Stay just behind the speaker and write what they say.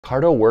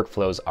CARTO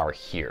Workflows are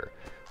here.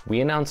 We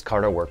announced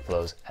CARTO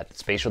Workflows at the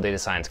Spatial Data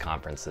Science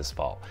Conference this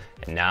fall,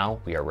 and now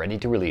we are ready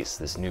to release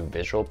this new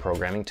visual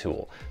programming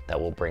tool that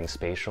will bring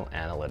spatial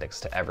analytics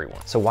to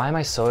everyone. So why am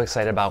I so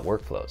excited about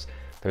Workflows?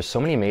 There's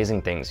so many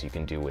amazing things you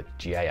can do with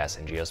GIS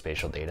and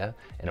geospatial data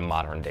in a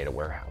modern data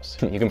warehouse.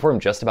 You can perform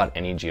just about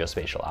any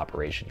geospatial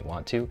operation you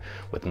want to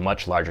with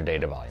much larger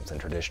data volumes than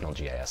traditional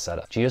GIS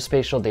setup.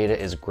 Geospatial data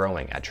is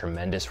growing at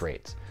tremendous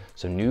rates,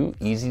 so new,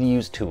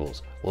 easy-to-use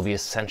tools will be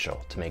essential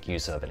to make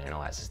use of and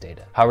analyze this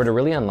data. However, to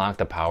really unlock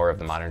the power of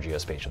the modern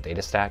geospatial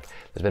data stack,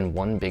 there's been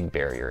one big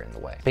barrier in the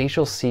way.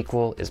 Spatial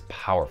SQL is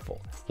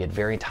powerful, yet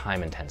very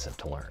time-intensive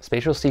to learn.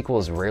 Spatial SQL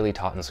is rarely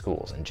taught in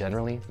schools and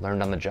generally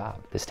learned on the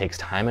job. This takes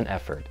time and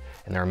effort,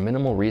 and there are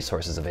minimal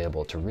resources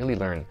available to really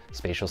learn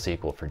spatial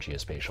SQL for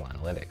geospatial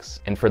analytics.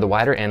 And for the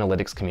wider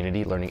analytics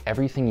community, learning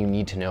everything you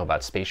need to know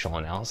about spatial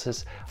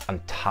analysis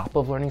on top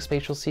of learning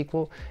spatial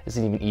SQL is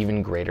an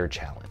even greater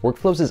challenge.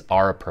 Workflows is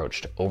our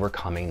approach to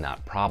overcoming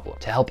that problem,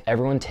 to help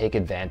everyone take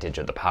advantage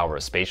of the power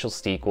of spatial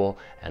SQL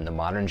and the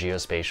modern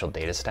geospatial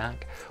data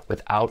stack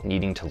without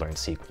needing to learn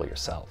SQL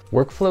yourself.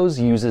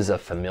 Workflows uses a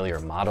familiar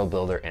model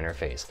builder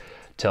interface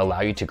to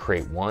allow you to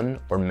create one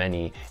or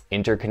many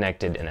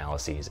interconnected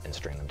analyses and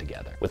string them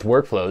together. With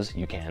Workflows,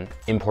 you can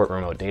import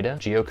remote data,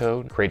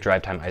 geocode, create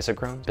drive time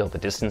isochrones, build the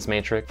distance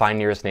matrix, find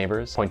nearest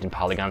neighbors, point and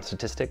polygon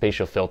statistics,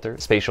 spatial filter,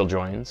 spatial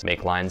joins,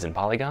 make lines and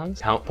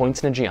polygons, count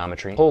points in a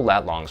geometry, pull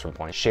lat longs from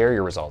points, share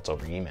your results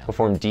over email,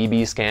 perform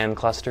DB scan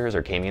clusters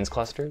or k-means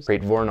clusters,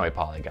 create Voronoi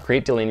polygon,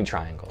 create Delaney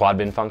triangle, quad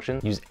bin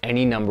functions, use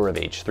any number of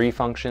H3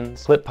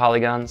 functions, clip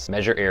polygons,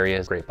 measure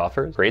areas, create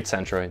buffers, create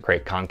centroid,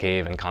 create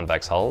concave and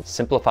convex hulls,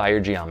 simplify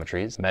your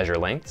geometries, measure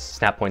lengths,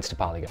 snap points to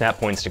polygons, snap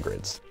points to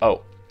grids.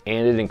 Oh,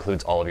 and it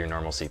includes all of your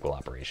normal SQL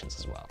operations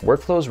as well.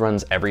 Workflows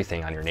runs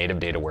everything on your native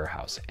data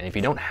warehouse, and if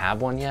you don't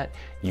have one yet,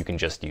 you can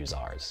just use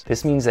ours.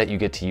 This means that you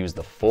get to use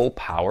the full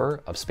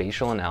power of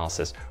spatial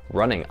analysis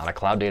running on a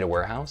cloud data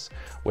warehouse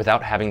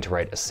without having to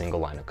write a single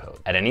line of code.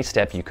 At any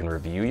step, you can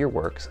review your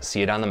works,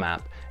 see it on the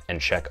map, and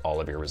check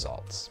all of your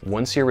results.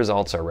 Once your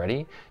results are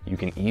ready, you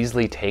can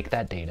easily take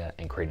that data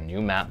and create a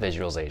new map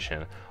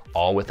visualization,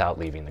 all without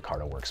leaving the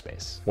CARTO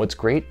workspace. What's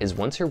great is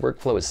once your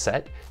workflow is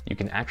set, you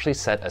can actually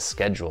set a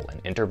schedule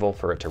and interval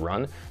for it to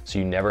run, so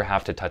you never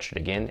have to touch it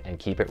again and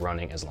keep it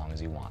running as long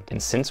as you want.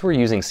 And since we're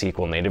using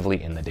SQL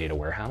natively in the data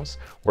warehouse,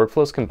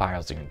 Workflows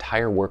compiles the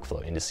entire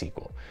workflow into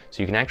SQL,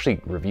 so you can actually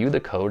review the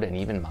code and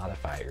even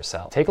modify it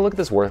yourself. Take a look at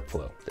this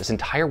workflow. This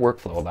entire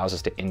workflow allows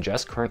us to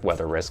ingest current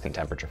weather risk and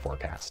temperature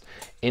forecast,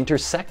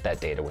 intersect that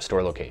data with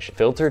store location,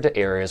 filter to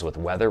areas with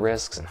weather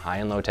risks and high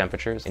and low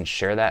temperatures, and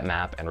share that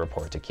map and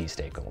report to key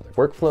stakeholders.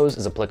 Workflows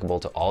is applicable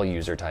to all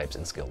user types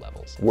and skill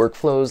levels.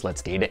 Workflows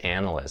lets data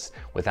analysts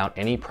without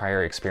any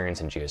prior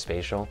experience in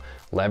geospatial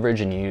leverage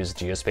and use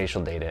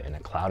geospatial data in a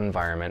cloud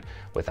environment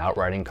without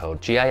writing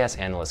code. GIS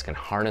analysts can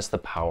harness the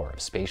power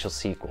of spatial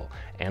SQL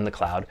and the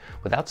cloud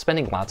without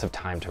spending lots of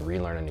time to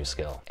relearn a new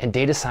skill. And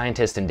data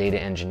scientists and data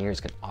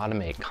engineers can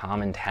automate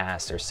common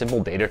tasks or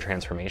simple data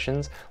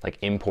transformations like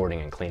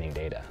importing and cleaning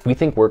data. We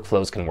think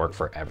Workflows can work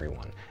for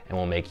everyone and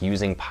will make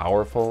using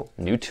powerful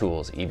new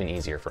tools even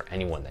easier for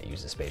anyone that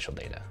uses spatial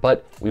data.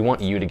 But we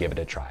want you to give it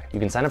a try. You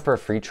can sign up for a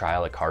free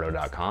trial at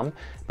carto.com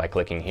by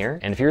clicking here.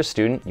 And if you're a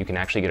student, you can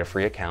actually get a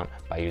free account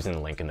by using the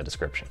link in the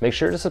description. Make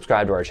sure to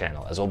subscribe to our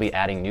channel as we'll be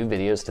adding new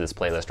videos to this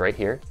playlist right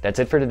here. That's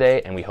it for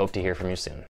today, and we hope to hear from you soon.